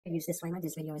Use disclaimer,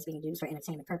 this video is being used for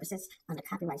entertainment purposes under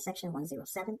copyright section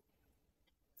 107.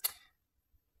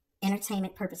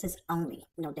 Entertainment purposes only.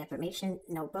 No defamation,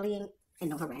 no bullying, and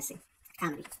no harassing.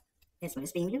 Comedy is what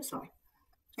it's being used for.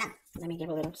 Now, let me give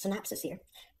a little synopsis here.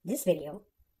 This video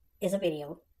is a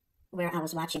video where I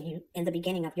was watching you in the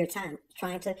beginning of your time,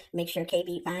 trying to make sure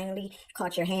KB finally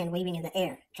caught your hand waving in the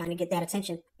air, trying to get that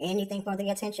attention, anything for the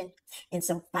attention. And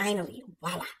so finally,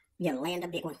 voila, you land a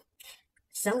big one.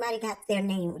 Somebody got your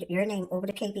name over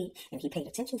to KB, and he paid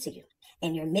attention to you.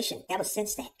 And your mission ever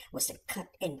since that was to cut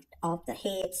off the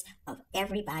heads of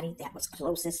everybody that was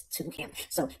closest to him.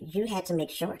 So you had to make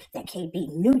sure that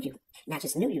KB knew you, not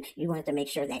just knew you. You wanted to make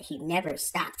sure that he never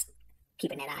stopped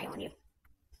keeping that eye on you.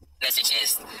 Message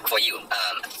is for you.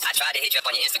 I tried to hit you up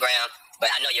on your Instagram, but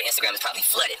I know your Instagram is probably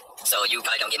flooded, so you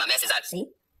probably don't get my message. See?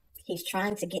 He's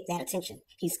trying to get that attention.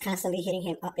 He's constantly hitting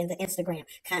him up in the Instagram,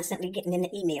 constantly getting in the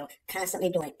email, constantly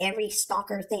doing every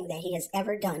stalker thing that he has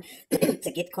ever done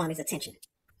to get Kwame's attention.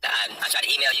 I tried to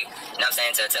email you, you know what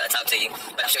I'm saying, to talk to you,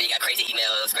 but I'm sure you got crazy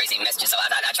emails, crazy messages, so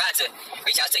I tried to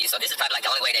reach out to you, so this is probably like the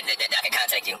only way that I can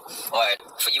contact you, or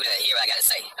for you to hear what I got to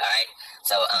say, all right?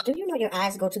 So, do you know your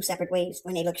eyes go two separate ways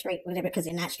when they look straight, whatever, because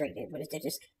they're not straight,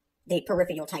 they're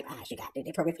peripheral type eyes you got,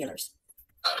 they're peripherals.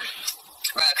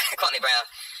 Kwame Brown,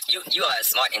 you are a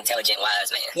smart, intelligent,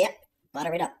 wise man. Yep,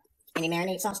 butter it up. Any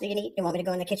marinade sauce do you need? You want me to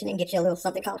go in the kitchen and get you a little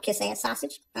something called kiss-ass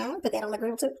sausage? Put that on the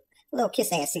grill too? A little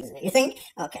kiss-ass seasoning, you think?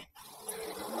 Okay.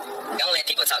 Don't let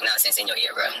people talk nonsense in your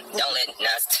ear, bro. Don't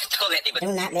let people...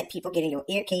 Do not let people get in your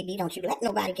ear, KB. Don't you let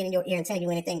nobody get in your ear and tell you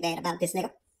anything bad about this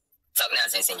nigga. Talk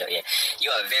nonsense in your ear.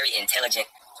 You are a very intelligent,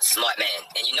 smart man.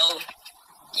 And you know,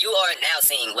 you are now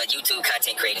seeing what YouTube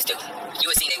content creators do. You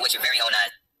are seeing it with your very own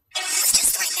eyes. It's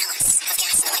just the right balance of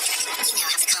gas and electric. You now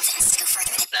have the confidence to go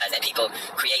further. That people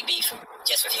create beef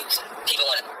just for views. People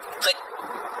want to put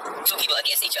two people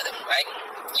against each other, right?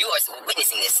 You are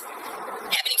witnessing this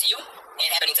happening to you and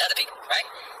happening to other people, right?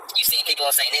 You seeing people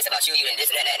saying this about you and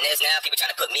this and that and this. Now people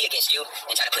trying to put me against you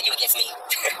and trying to put you against me.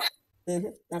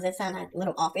 Does that sound like a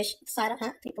little offish side of,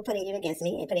 huh? People putting you against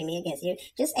me and putting me against you.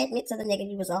 Just admit to the nigga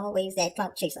you was always that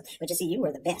clout chaser. But you see, you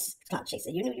were the best clout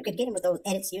chaser. You knew you could get him with those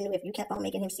edits. You knew if you kept on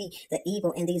making him see the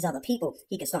evil in these other people,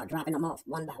 he could start dropping them off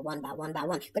one by one by one by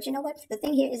one. But you know what? The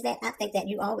thing here is that I think that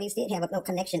you always did have a little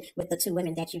connection with the two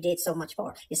women that you did so much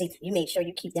for. You see, you made sure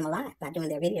you keep them alive by doing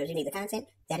their videos. You need the content.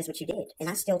 That is what you did. And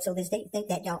I still, till this day, think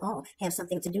that y'all all have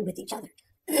something to do with each other.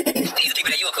 These are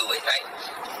people that you were cool with, right?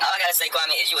 All I gotta say,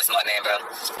 Kwame, is you a smart man, bro.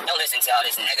 Don't listen to all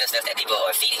this negative stuff that people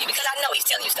are feeding you, because I know he's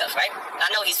telling you stuff, right? I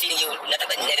know he's feeding you nothing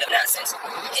but negative nonsense.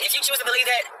 And if you choose to believe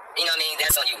that, you know what I mean,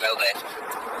 that's on you, bro, but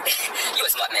you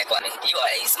a smart man, Kwame. You are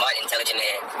a smart, intelligent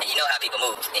man, and you know how people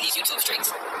move in these YouTube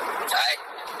streets, all right?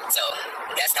 So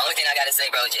that's the only thing I gotta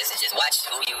say, bro. Just watch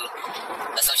who you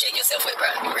associate yourself with,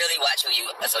 bro. Really watch who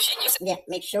you associate yourself. Yeah,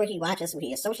 make sure he watches who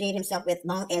he associates himself with,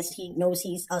 long as he knows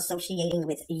he's associating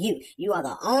with you. You are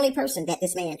the only person that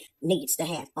this man needs to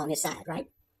have on his side, right?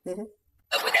 That's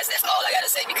all I gotta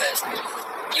say, because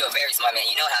you're a very smart man.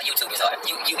 You know how YouTubers are.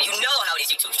 You know how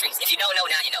these YouTube streets. If you don't know,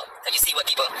 now you know. So you see what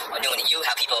people are doing to you,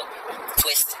 how people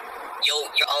twist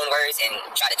your own words and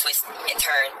try to twist and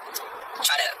turn,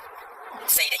 try to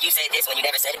say that you said this when you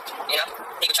never said it, you know?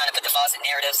 People trying to put the false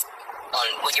narratives on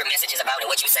what your message is about and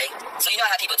what you say. So you know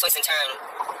how people twist and turn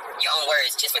your own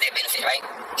words just for their benefit, right?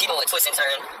 People would twist and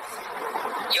turn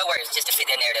your words just to fit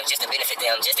their narrative, just to benefit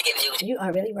them, just to give you... You are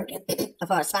really working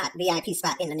for a spot, VIP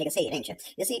spot in the nigga's head, ain't you?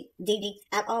 You see, DD,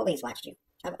 I've always watched you.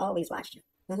 I've always watched you.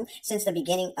 Since the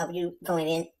beginning of you going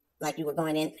in, like you were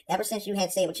going in, ever since you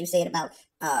had said what you said about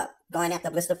going after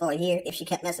Blister for a year if she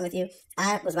kept messing with you,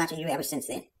 I was watching you ever since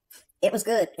then. It was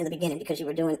good in the beginning because you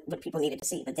were doing what people needed to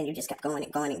see, but then you just kept going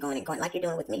and going and going and going, like you're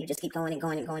doing with me. You just keep going and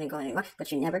going and going and going and going,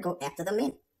 but you never go after the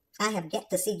men. I have yet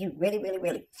to see you really, really,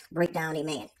 really break down a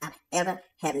man. I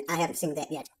haven't seen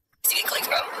that yet. See it clicks,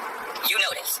 bro. You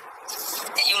know this.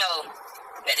 And you know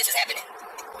that this is happening.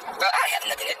 Bro, I have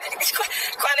nothing to...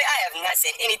 Kwame, I have not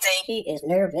said anything. He is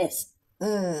nervous.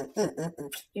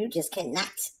 You just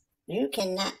cannot. You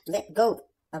cannot let go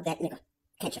of that nigga,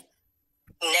 can't you?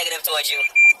 Negative towards you.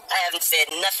 I haven't said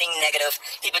nothing negative.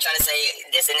 People trying to say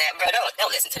this and that, bro.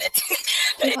 Don't listen to that.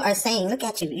 People are saying, look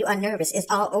at you. You are nervous. It's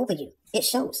all over you. It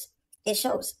shows. It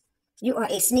shows. You are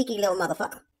a sneaky little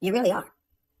motherfucker. You really are.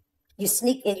 You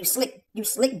sneak and you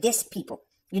slick diss people.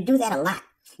 You do that a lot.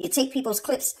 You take people's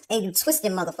clips and you twist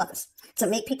them motherfuckers to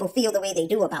make people feel the way they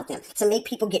do about them, to make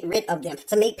people get rid of them,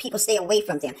 to make people stay away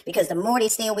from them. Because the more they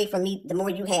stay away from me, the more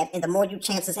you have, and the more you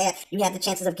have the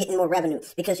chances of getting more revenue,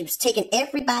 because you've taken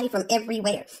everybody from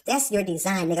everywhere. That's your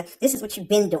design, nigga. This is what you've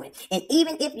been doing. And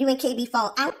even if you and KB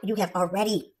fall out, you have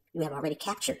already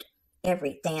captured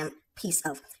every damn piece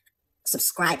of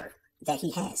subscriber that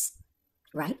he has,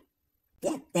 right?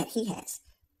 Yeah, that he has.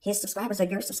 His subscribers are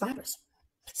your subscribers.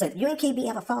 So if you and KB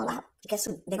ever fall out, guess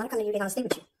who? They're going to come to you, they're going to stay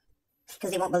with you.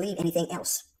 Because they won't believe anything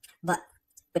else. But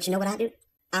you know what I do?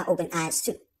 I open eyes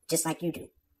too, just like you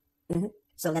do.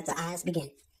 So let the eyes begin.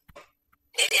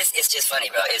 It's just funny,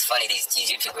 bro. It's funny, these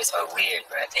YouTubers are weird,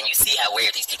 bro. And you see how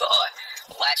weird these people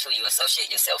are. Watch who you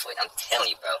associate yourself with. I'm telling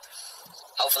you, bro.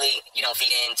 Hopefully you don't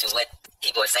feed into what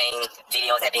people are saying,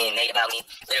 videos that are being made about me.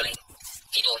 Literally,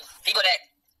 people that,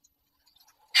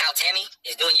 how Tammy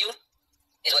is doing you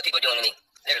is what people are doing to me.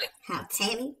 Literally. How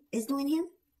Tammy is doing him?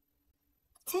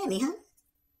 Tammy, huh?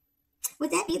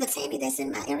 Would that be the Tammy that's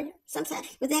in my area sometimes?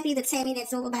 Would that be the Tammy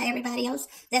that's over by everybody else?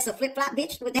 That's a flip-flop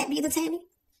bitch? Would that be the Tammy?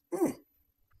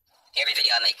 Every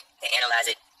video I make, they analyze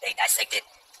it, they dissect it,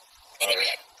 and they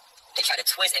react. They try to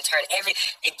twist and turn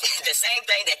the same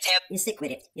thing that Tammy... You're sick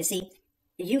with it. You see,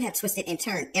 you have twisted and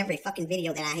turned every fucking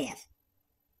video that I have.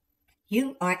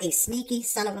 You are a sneaky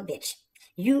son of a bitch.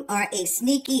 You are a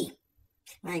sneaky...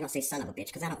 Well, I ain't gonna say son of a bitch,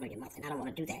 because I don't know your mother, and I don't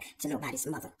want to do that to nobody's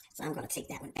mother. So I'm gonna take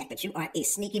that one back. But you are a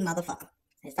sneaky motherfucker.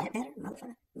 Is that better?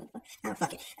 Motherfucker? Oh,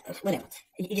 fuck it. Whatever.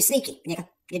 You're sneaky, nigga.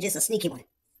 You're just a sneaky one.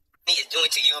 Me is doing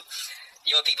to you,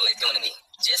 your people is doing to me.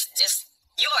 Just,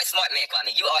 you are a smart man,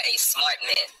 Kwame. You are a smart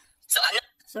man. So I know...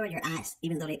 So are your eyes,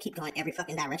 even though they keep going every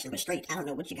fucking direction but straight. I don't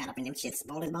know what you got up in them shits.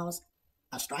 Bowling balls?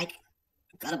 A strike?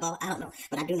 Gutter ball? I don't know.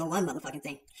 But I do know one motherfucking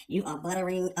thing. You are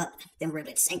buttering up them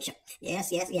riblets, ain't you?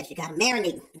 Yes. You gotta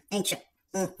marinate, ain't you?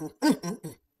 You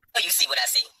see what I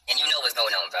see, and you know what's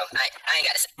going on, bro. I ain't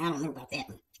gotta say. I don't know about that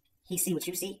one. He see what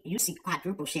you see. You see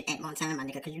quadruple shit at one time, my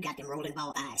nigga, because you got them rolling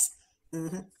ball eyes.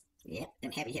 Yep,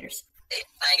 them heavy hitters. I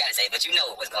ain't gotta say, but you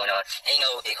know what's going on, and you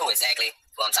know who exactly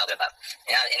who I'm talking about.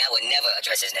 And I would never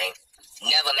address his name.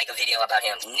 Never make a video about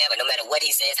him. Never. No matter what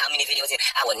he says, how many videos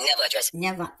I would never address him.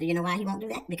 Never. Do you know why he won't do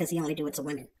that? Because he only do it to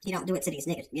women. He don't do it to these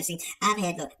niggas. You see, I've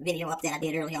had the video up that I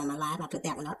did earlier on my live. I put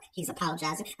that one up. He's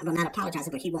apologizing. I'm not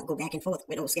apologizing, but he won't go back and forth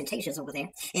with those scantatious over there.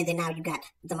 And then now you got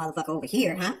the motherfucker over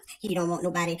here, huh? He don't want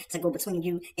nobody to go between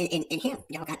you and him.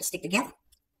 Y'all got to stick together.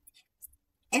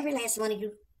 Every last one of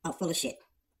you are full of shit.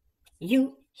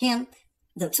 You, him,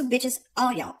 the two bitches,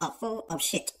 all y'all are full of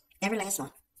shit. Every last one.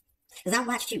 Because I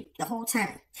watched you the whole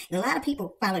time. And a lot of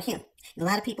people followed him. And a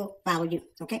lot of people follow you.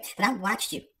 Okay? But I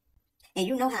watched you. And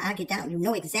you know how I get down. You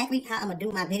know exactly how I'm going to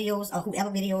do my videos or whoever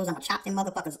videos. I'm going to chop them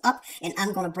motherfuckers up. And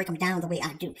I'm going to break them down the way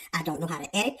I do. I don't know how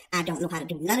to edit. I don't know how to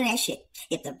do none of that shit.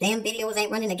 If the damn videos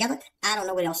ain't running together, I don't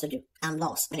know what else to do. I'm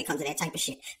lost when it comes to that type of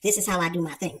shit. This is how I do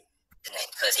my thing.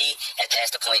 Because he had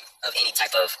passed the point of any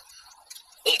type of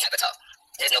talk.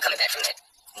 There's no coming back from that.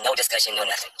 No discussion, no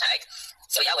nothing. All right?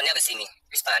 So y'all would never see me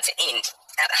respond to any...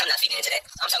 I'm not feeding into that.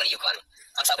 I'm talking to you, Kwame.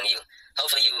 I'm talking to you.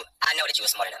 Hopefully I know that you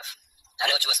were smart enough. I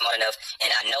know that you were smart enough,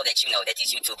 and I know that you know that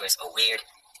these YouTubers are weird,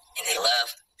 and they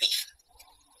love beef.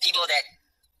 People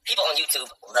on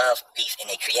YouTube love beef, and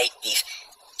they create beef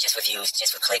just for views,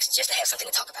 just for clicks, just to have something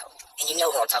to talk about. And you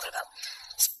know who I'm talking about.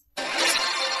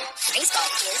 Baseball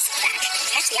is back.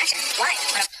 Catch the action. Why?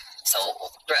 So,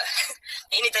 bruh,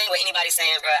 anything what anybody's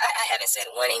saying, bruh, I haven't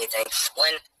said one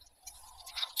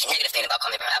negative thing about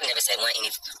Kwame, bruh. I've never said one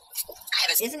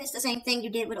Isn't this the same thing you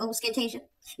did with old Scantasia?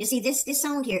 You see, this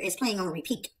song here is playing on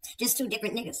repeat. Just two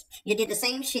different niggas. You did the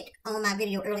same shit on my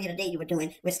video earlier today you were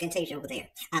doing with Scantasia over there.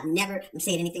 I've never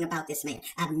said anything about this man.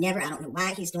 I don't know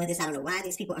why he's doing this. I don't know why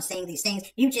these people are saying these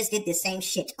things. You just did the same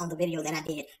shit on the video that I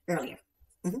did earlier.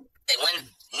 One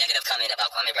negative comment about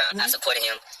Kwame Brown. I supported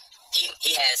him.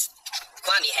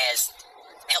 Kwame has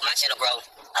helped my channel grow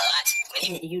a lot.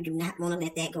 And you do not want to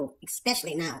let that go,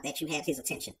 especially now that you have his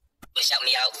attention. He was shouting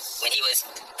me out when he was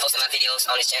posting my videos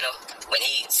on his channel, when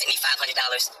he sent me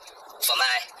 $500 for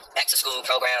my back to school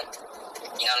program.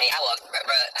 You know what I mean?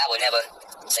 I would never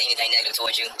say anything negative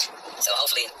towards you. So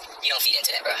hopefully you don't feed into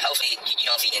that, bro. Hopefully you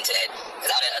don't feed into that.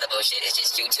 Because all that other bullshit is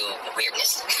just YouTube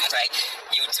weirdness, right?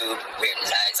 YouTube weirdness,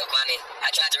 all right? So Kwame,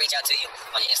 I tried to reach out to you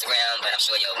on your Instagram, but I'm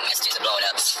sure your messages are blowing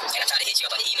up. And I tried to hit you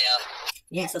up on the email.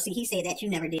 Yeah, so see, he said that you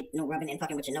never did no rubbing and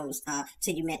fucking with your nose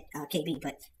till you met KB.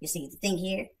 But you see, the thing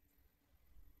here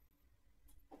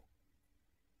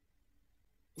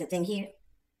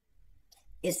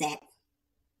is that,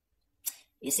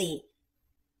 you see,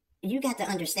 you got to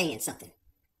understand something.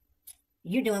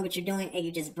 You're doing what you're doing, and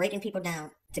you're just breaking people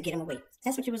down to get him away.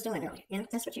 That's what you was doing earlier. You know,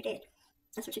 that's what you did.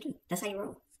 That's what you do. That's how you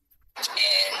roll. And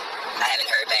I haven't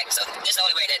heard back. So this is the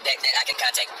only way that I can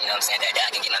contact, you know what I'm saying, that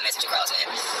I can get my message across, man.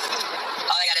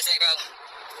 All I gotta say, bro,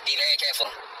 be very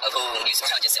careful of who you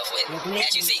surround yourself with.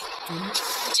 As you see,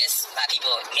 just by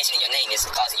people mentioning your name is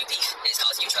causing you beef. It's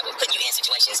causing you trouble, putting you in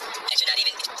situations that you're not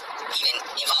even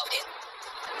involved in.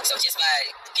 So just by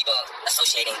people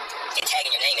associating and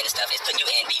tagging your name in and stuff is putting you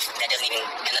in beef that doesn't even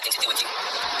have nothing to do with you.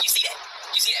 You see that?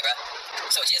 You see that, bro?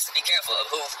 So just be careful of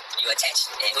who you attach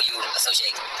and who you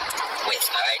associate with,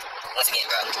 all right? Once again,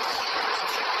 bro,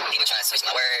 people trying to switch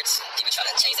my words, people trying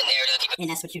to change the narrative. And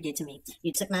that's what you did to me.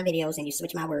 You took my videos and you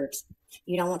switched my words.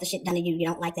 You don't want the shit done to you. You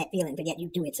don't like that feeling, but yet you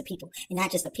do it to people. And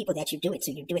not just the people that you do it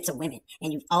to. You do it to women.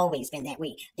 And you've always been that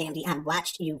way. Damn, I've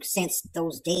watched you since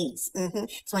those days.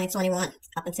 2021,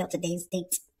 up until today's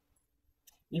date.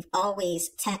 You've always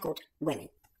tackled women.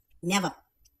 Never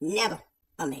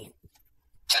a man.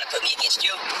 Trying to put me against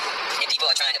you, and people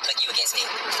are trying to put you against me.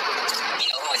 You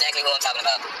know exactly who I'm talking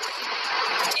about.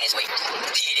 And it's weird.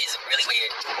 It is really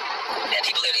weird that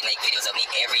people literally make videos of me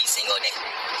every single day.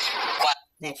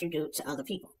 That you do to other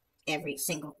people every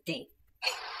single day.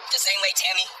 The same way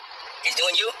Tammy is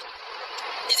doing you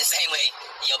is the same way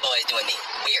your boy is doing me.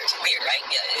 Weird, right?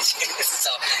 Yeah. So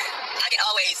I can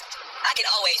always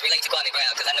relate to Kwame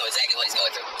Brown because I know exactly what he's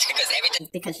going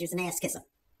through. Because you're an ass kisser.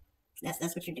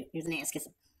 That's what you do. You're an ass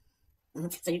kisser.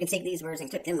 So you can take these words and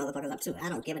clip them motherfuckers up too. I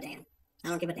don't give a damn.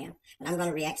 But I'm going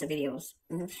to react to videos.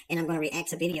 And I'm going to react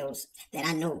to videos that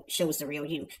I know shows the real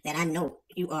you. That I know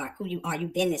you are who you are.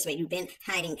 You've been this way. You've been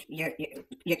hiding your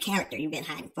character. You've been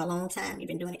hiding for a long time. You've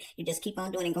been doing it. You just keep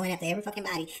on doing it and going after every fucking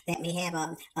body that may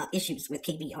have issues with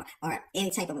KB or any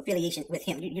type of affiliation with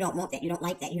him. You don't want that. You don't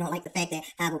like that. You don't like the fact that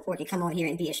High Report can come on here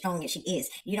and be as strong as she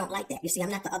is. You don't like that. You see, I'm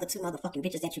not the other two motherfucking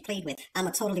bitches that you played with. I'm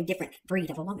a totally different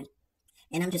breed of a woman.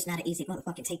 And I'm just not an easy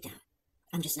motherfucking takedown.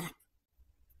 I'm just not.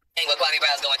 Hey, what Kwame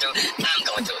Brown's going through, I'm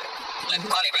going through it. When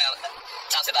Kwame Brown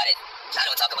talks about it, I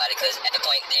don't talk about it because at the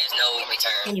point, there's no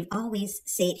return. And you've always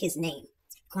said his name.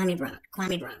 Kwame Brown,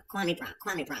 Kwame Brown, Kwame Brown,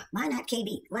 Kwame Brown. Why not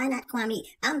KB? Why not Kwame?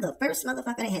 I'm the first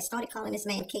motherfucker that has started calling this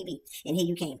man KB. And here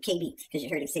you came, KB, because you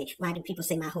heard him say, why do people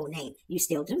say my whole name? You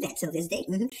still do that till this day.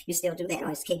 You still do that.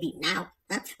 Oh, it's KB now.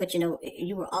 But you know,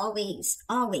 you were always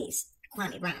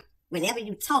Kwame Brown. Whenever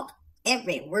you talk,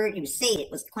 every word you said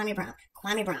it was Kwame Brown,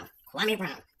 Kwame Brown, Kwame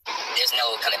Brown. There's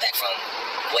no coming back from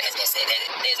what has been said.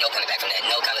 There's no coming back from that.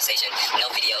 No conversation, no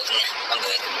videos. Nah, I'm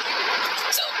good.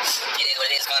 So, it is what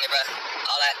it is, Kwame, bro.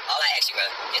 All I ask you, bro,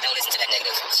 is don't listen to that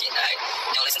negative shit, alright?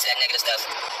 Don't listen to that negative stuff.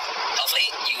 Hopefully,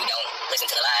 you don't listen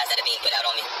to the lies that are being put out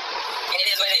on me. And it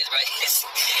is what it is, bro.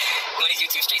 One of these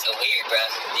YouTube streets are weird, bro.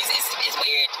 It's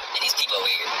weird, and these people are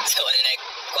weird. So, other than that,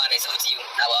 Kwame, salute to you.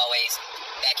 I will always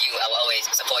back you. I will always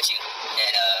support you.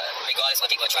 And regardless of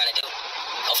what people are trying to do,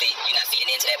 hopefully you're not feeding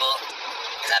into that bull,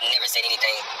 because I've never said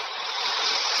anything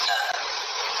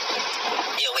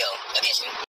ill will against you.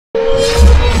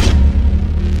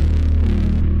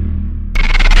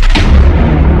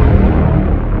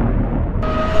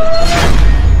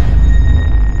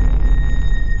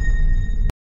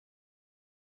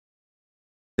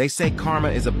 They say karma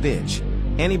is a bitch.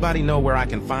 Anybody know where I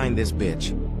can find this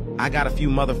bitch? I got a few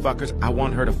motherfuckers I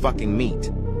want her to fucking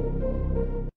meet.